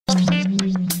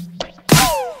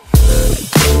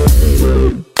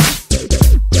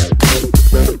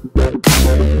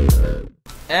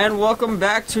And welcome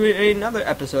back to another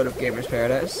episode of Gamers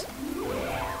Paradise.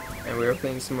 And we are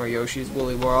playing some more Yoshi's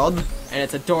Woolly World. And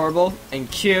it's adorable and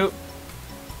cute.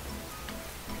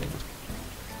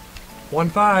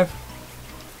 1-5.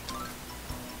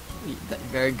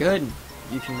 Very good.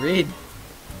 You can read.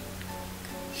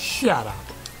 Shut up.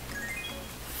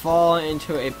 Fall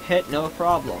into a pit, no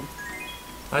problem.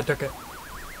 I took it.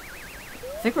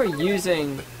 I think we're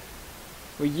using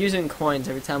coins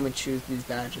every time we choose these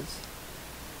badges.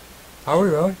 Are we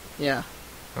really? Yeah.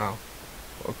 Oh.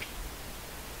 Okay.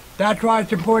 That's why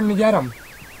it's important to get them.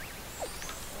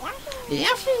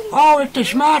 Yoshi! Oh, it's the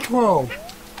Smash World!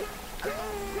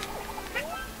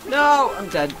 No! I'm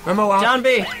dead. Remember John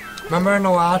B! Remember in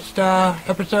the last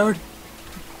episode?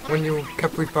 When you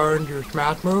kept referring to your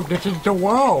Smash move? This is the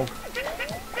world!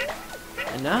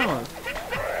 I know.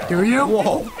 Do you?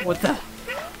 Whoa! What the?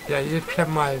 Yeah, you just kept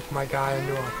my guy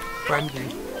into a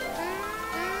frenzy.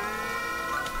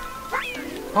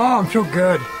 Oh, I'm so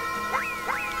good.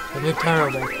 And you're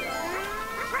terrible.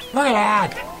 Look at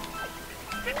that!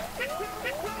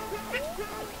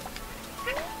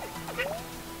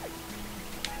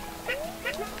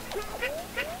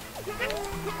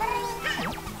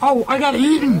 Oh, I got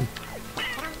eaten!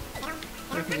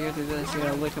 Okay, you gotta do this, you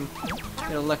gotta lick him. You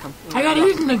gotta lick him. I got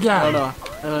eaten again!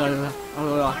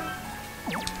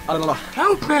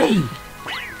 Help me!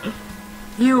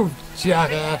 You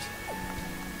jackass.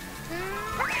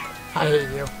 I hate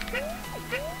you.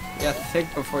 You have to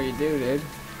think before you do, dude.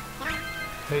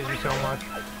 Hate you so much.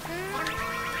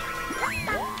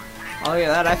 Oh yeah,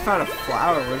 that I found a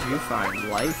flower. What did you find?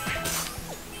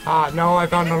 Life? No, I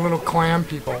found the little clam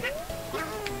people.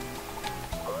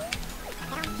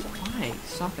 Why?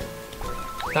 Stop it.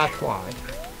 That's why.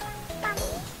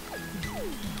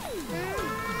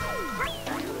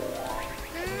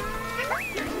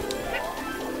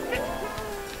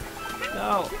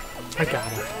 No. I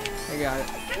got it. I got it.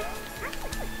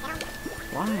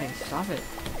 Why? Stop it.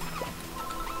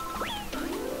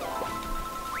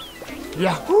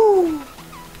 Yahoo!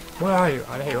 Where are you?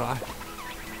 There you are.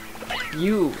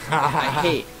 You, I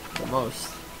hate the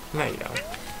most. There you go.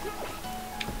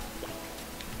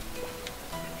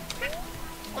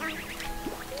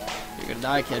 You're gonna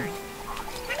die, kid.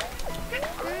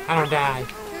 I don't die.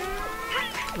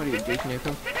 What are you, Duke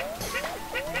Nukem?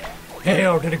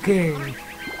 Hail to the king!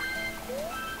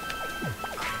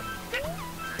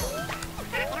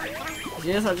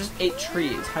 Yes, I just ate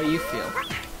trees. How do you feel?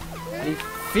 How do you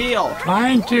feel?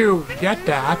 Trying to get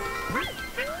that.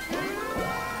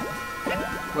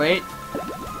 Wait.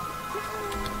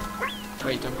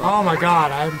 Wait, don't go. Oh my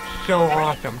god, I'm so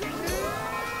awesome.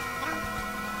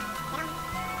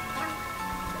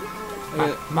 Look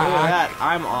at that.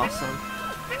 I'm awesome.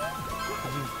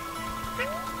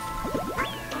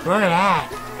 Look at that.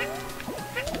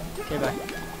 Okay, bye.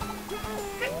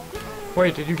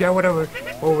 Wait, did you get whatever is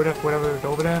over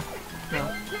there?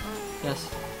 No. Yes.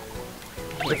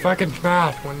 The fucking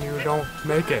Smash when you don't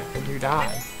make it and you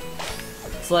die.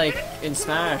 It's like in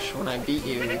Smash when I beat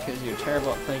you because you're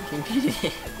terrible at playing King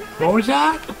PvP. What was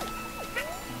that?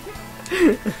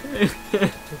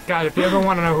 Guys, if you ever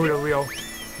want to know who the real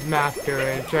master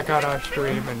is, check out our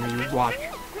stream and you watch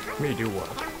me do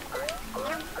work.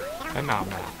 And not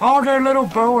Matt. Oh, they're little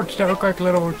birds that look like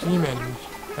little demons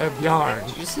of yarn.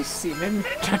 Did you say semen?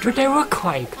 That's what they look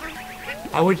like.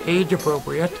 I was age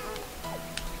appropriate.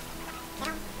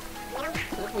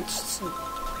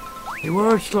 You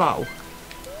were slow.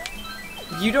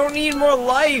 You don't need more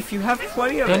life. You have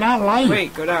plenty of it. They're not life.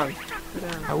 Wait, go down. Go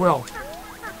down. I will.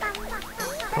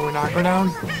 Can we not go down?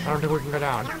 I don't think we can go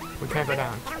down. We can't go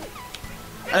down.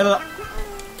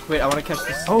 Wait, I want to catch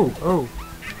this. Oh.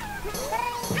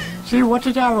 See, what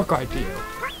does that look like to you?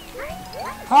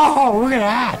 Oh, look at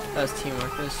that! That was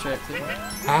teamwork. That was straight teamwork.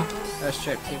 Huh? That was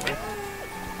straight teamwork.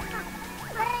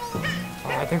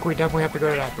 I think we definitely have to go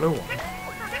to that blue one.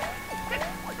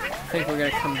 I think we're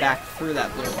gonna come back through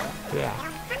that blue one. Yeah.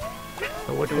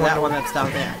 So which Through one? that one that's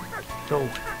down there. So,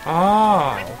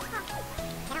 oh.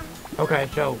 Okay,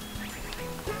 so.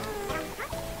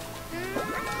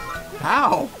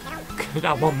 How?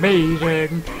 I'm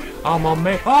amazing. I'm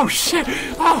amazing. Oh shit!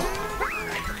 Oh!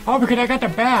 Oh, because I got the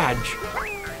badge.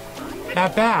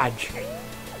 That badge.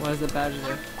 What does the badge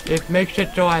do? It makes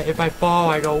it so if I fall,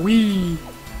 I go wee.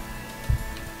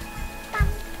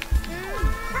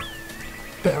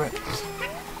 Damn it.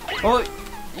 Well,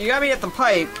 you got me at the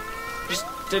pipe. Just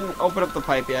didn't open up the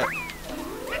pipe yet.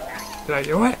 Did I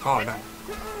do it? Oh no.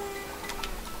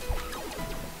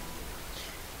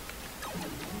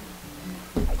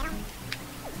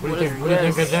 What do you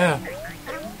think of that?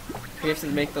 We have to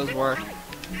make those work.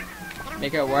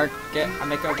 Make it work.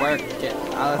 Make it work. Get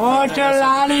out of Oh, it's a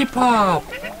lollipop!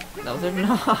 No, they're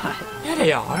not. Yeah,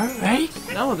 they are, right?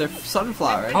 No, they're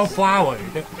sunflowers. Oh, flowers.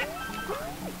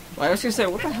 Well, I was gonna say,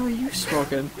 what the hell are you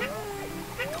smoking?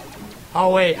 Oh,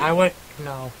 wait, I went...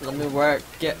 No. Let me work.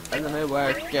 Let me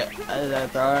work.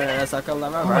 Throw it in a circle.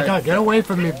 Let me work. Oh my god, get away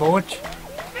from me, bullets.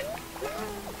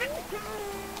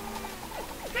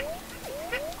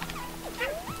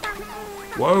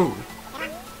 Whoa.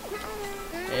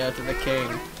 Yeah, to the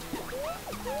king.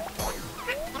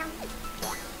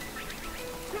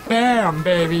 Bam,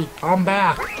 baby. I'm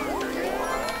back.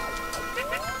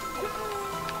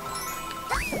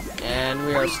 And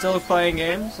we are still playing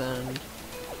games and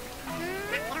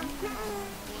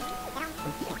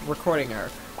recording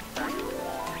Eric.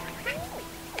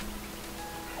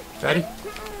 Ready?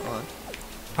 Hold on.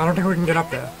 I don't think we can get up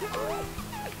there.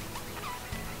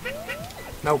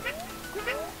 Nope.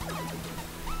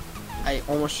 I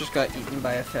almost just got eaten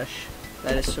by a fish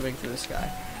that is swimming through the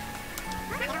sky.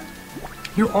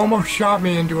 You almost shot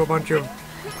me into a bunch of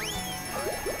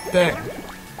things.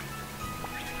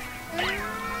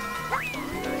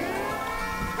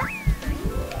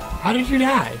 How did you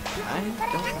die? I don't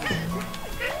know.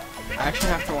 I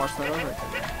actually have to watch that over again.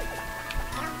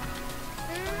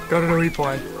 Go to the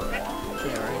replay.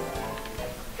 Yeah, right.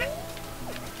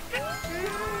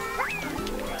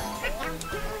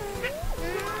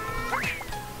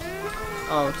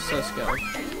 Oh, it's so skilled.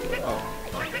 Oh.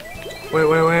 Wait,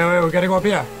 we gotta go up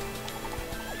here.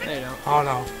 No, you don't. Oh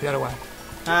no, the other way.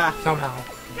 Ah. Somehow.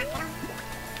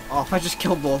 Oh, I just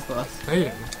killed both of us. No, you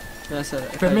didn't. That's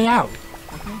it. Spit me out.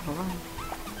 Okay, hold on.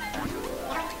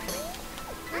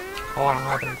 Oh, I don't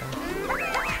have anything.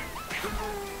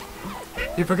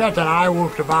 You forget that I will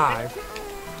survive.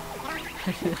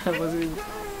 That wasn't...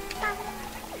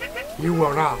 You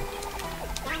will not.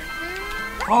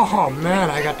 Oh man,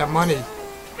 I got the money.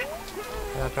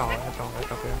 That's all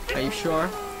that's up here. Are you sure?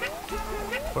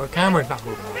 Well, the camera's not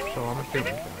moving up, so I'm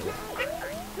assuming so, yeah.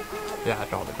 Yeah,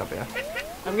 that's all that's up here.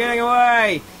 I'm getting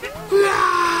away!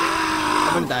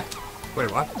 I'm gonna die.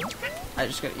 Wait, what? I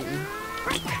just got eaten.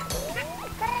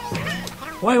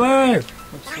 Wait!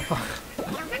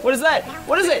 What is that?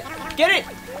 What is it? Get it!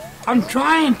 I'm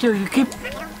trying to, you keep...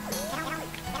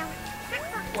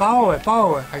 Follow it,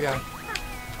 I got it.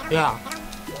 Yeah.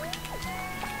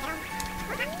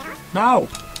 No!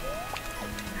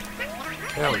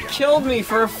 There we go. Killed me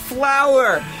for a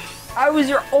flower! I was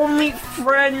your only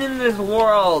friend in this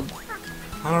world!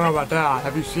 I don't know about that.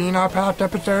 Have you seen our past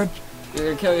episodes? You're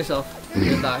gonna kill yourself.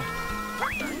 You're gonna die.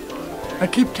 I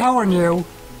keep telling you,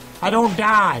 I don't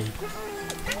die.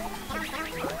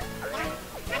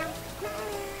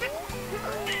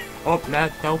 Oh,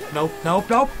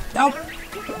 nope.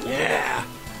 Yeah.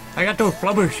 I got those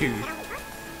flubber shoes.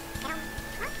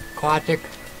 Classic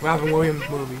Robin Williams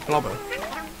movie, Flubber.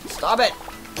 Stop it!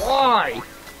 Why?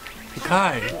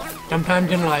 Because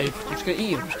sometimes in life... I'm just gonna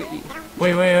eat. I'm just gonna eat.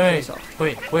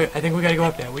 Wait. I think we gotta go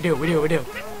up there. We do. You're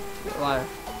a liar.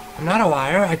 I'm not a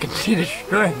liar. I can see the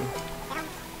string.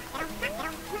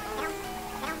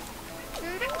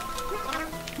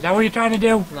 Is that what you're trying to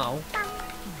do? No.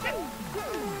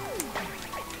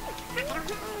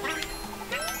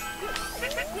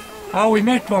 Oh, we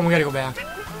missed one. We gotta go back.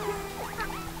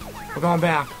 We're going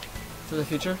back. To the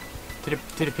future? To the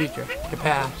future. The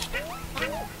past.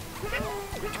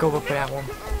 Let's go look for that one.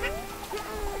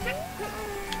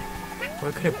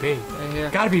 Where could it be? Right here.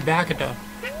 Gotta be back at the...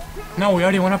 No, we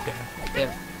already went up there.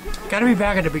 There. Gotta be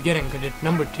back at the beginning, because it's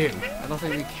number 2. I don't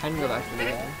think we can go back to the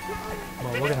beginning.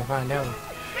 Well, we're gonna find out.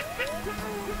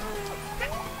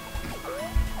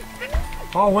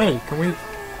 Oh, wait, can we...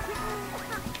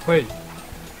 Wait.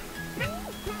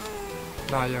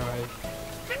 No, you're right.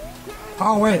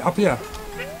 Oh, wait, up here.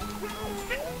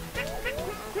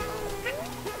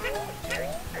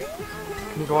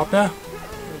 Can you go up there?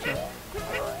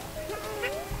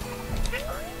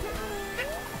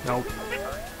 Nope.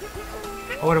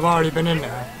 I would have already been in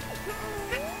there.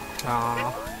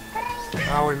 Now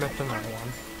we missed another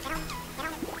one.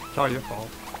 It's all your fault.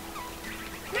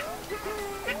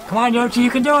 Come on, Yoshi,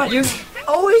 you can do it! You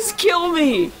always kill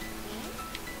me!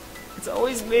 It's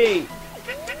always me!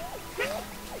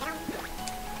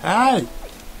 Hey!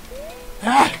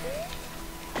 Hey!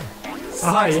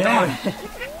 Oh, yeah!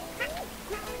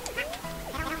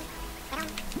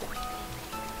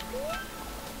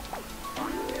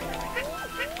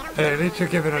 Hey, at least you're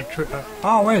giving a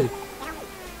oh, wait!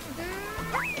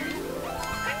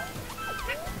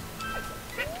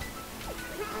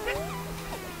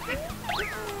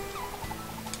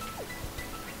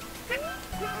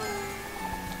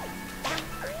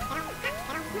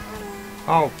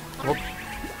 Oh, Whoops.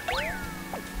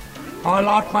 Oh, I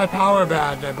lost my power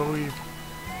badge, I believe.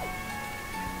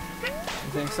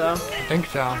 You think so? I think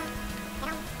so.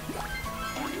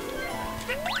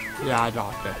 Yeah, I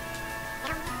lost it.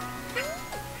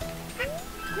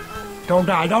 Don't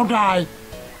die, don't die!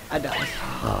 I died.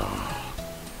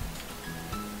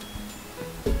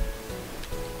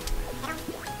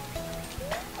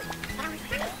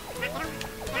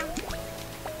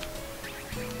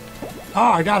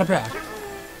 Oh, I got it back.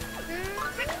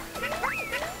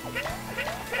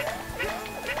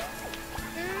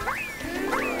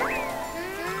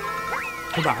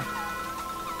 Goodbye.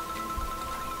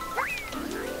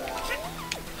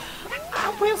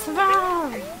 I will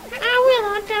survive. I will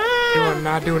not die. You are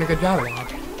not doing a good job of that.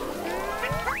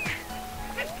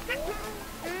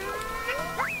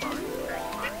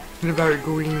 It's a very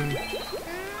green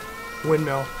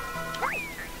windmill.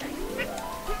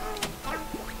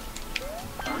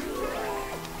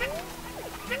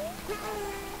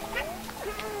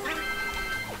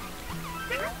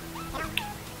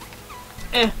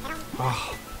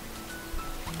 Oh.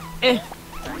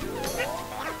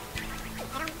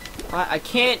 I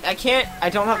can't, I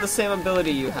don't have the same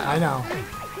ability you have. I know.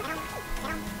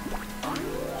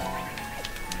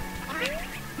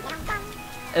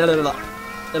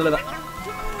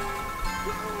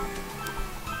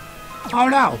 Oh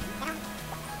no!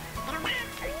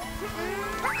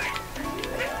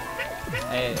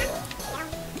 Hey.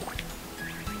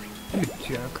 You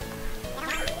jerk.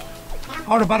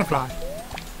 Oh, the butterfly.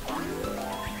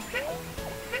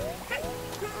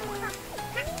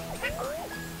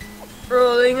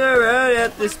 Rolling around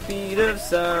at the speed of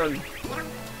sound.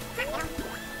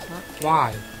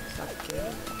 Why? Stop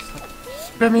getting. Stop.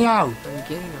 Spit me out. I'm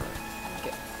getting on.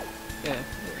 Yeah.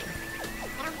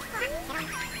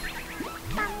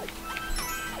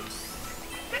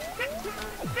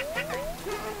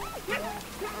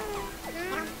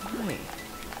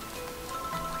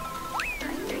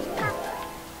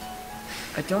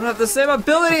 I don't have the same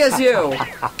ability as you!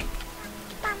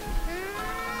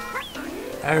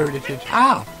 Oh, this is...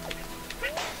 Ow!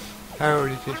 Oh,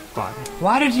 this is fun.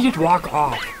 Why did you just walk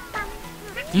off?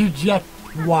 You just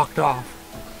walked off.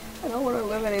 I don't want to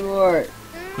live anymore.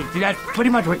 That's pretty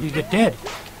much what you just did.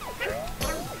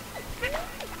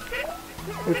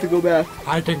 I have to go back.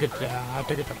 I think it's up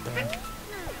there.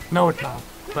 No, it's not.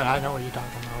 But I know what you're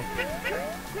talking about.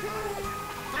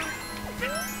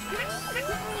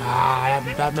 Ah,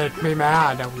 that makes me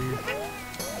mad that we...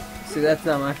 See, that's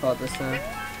not my fault this time.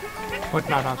 What's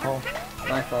not our fault?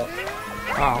 My fault.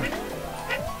 Oh.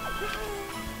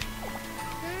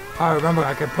 Oh, remember,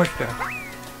 I can push there.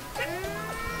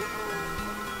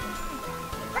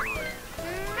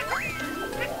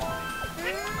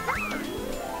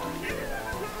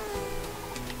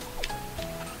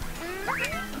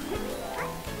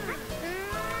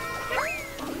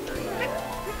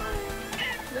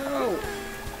 No!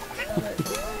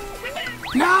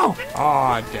 No!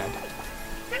 Oh, I'm dead.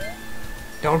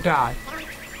 Don't die.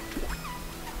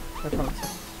 I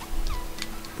promise.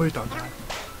 Please don't die.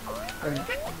 Okay.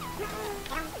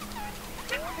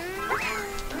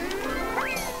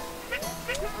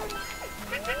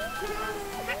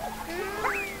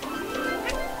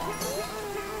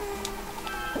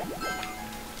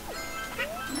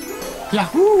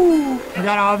 Yahoo! I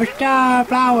got all the star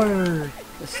flowers.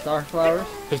 The star flowers?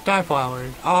 The star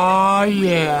flowers. Oh,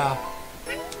 yeah.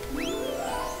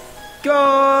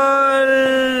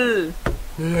 Goal!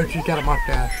 Yeah, she's got a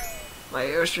mustache. My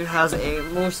Yoshi has a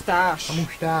mustache. A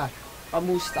mustache. A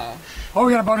mustache. Oh,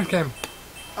 we got a bonus game.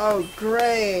 Oh,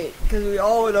 great! Because we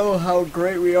all know how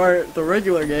great we are at the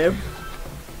regular game.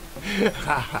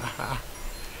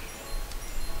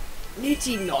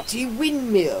 Nitty naughty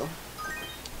windmill.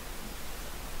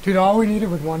 Dude, all we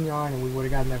needed was one yarn and we would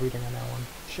have gotten everything on that one.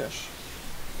 Shush.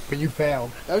 But you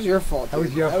failed. That was your fault. That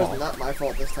was your fault. That was not my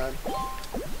fault this time.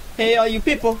 Hey, all you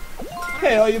people!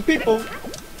 Hey, all you people!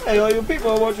 Hey, all you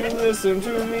people, won't you listen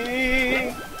to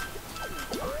me?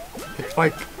 It's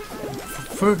like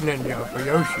Fruit Ninja for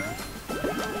Yoshi.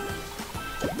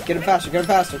 Get him faster, get him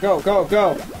faster. Go, go,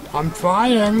 go! I'm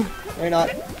trying. No, you're not.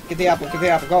 Get the apple, get the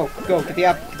apple. Go, go, get the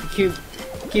apple. Get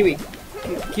the kiwi.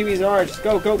 Kiwi's orange.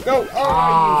 Go, go, go!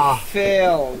 Oh, you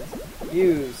failed.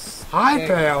 I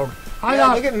failed.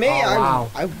 Look at me. Oh, wow.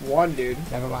 I won, dude.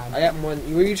 Never mind. I got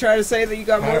one. Were you trying to say that you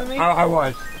got more than me? I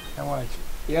was.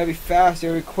 You gotta be fast. You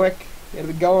gotta be quick. You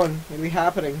gotta be going. You gotta be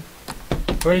happening.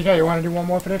 What do you say? You want to do one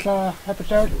more for this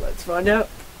episode? Let's find out.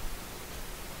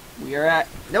 We are at...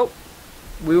 Nope.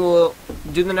 We will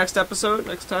do the next episode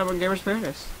next time on Gamers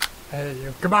Paradise. Hey,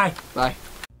 you. Goodbye. Bye.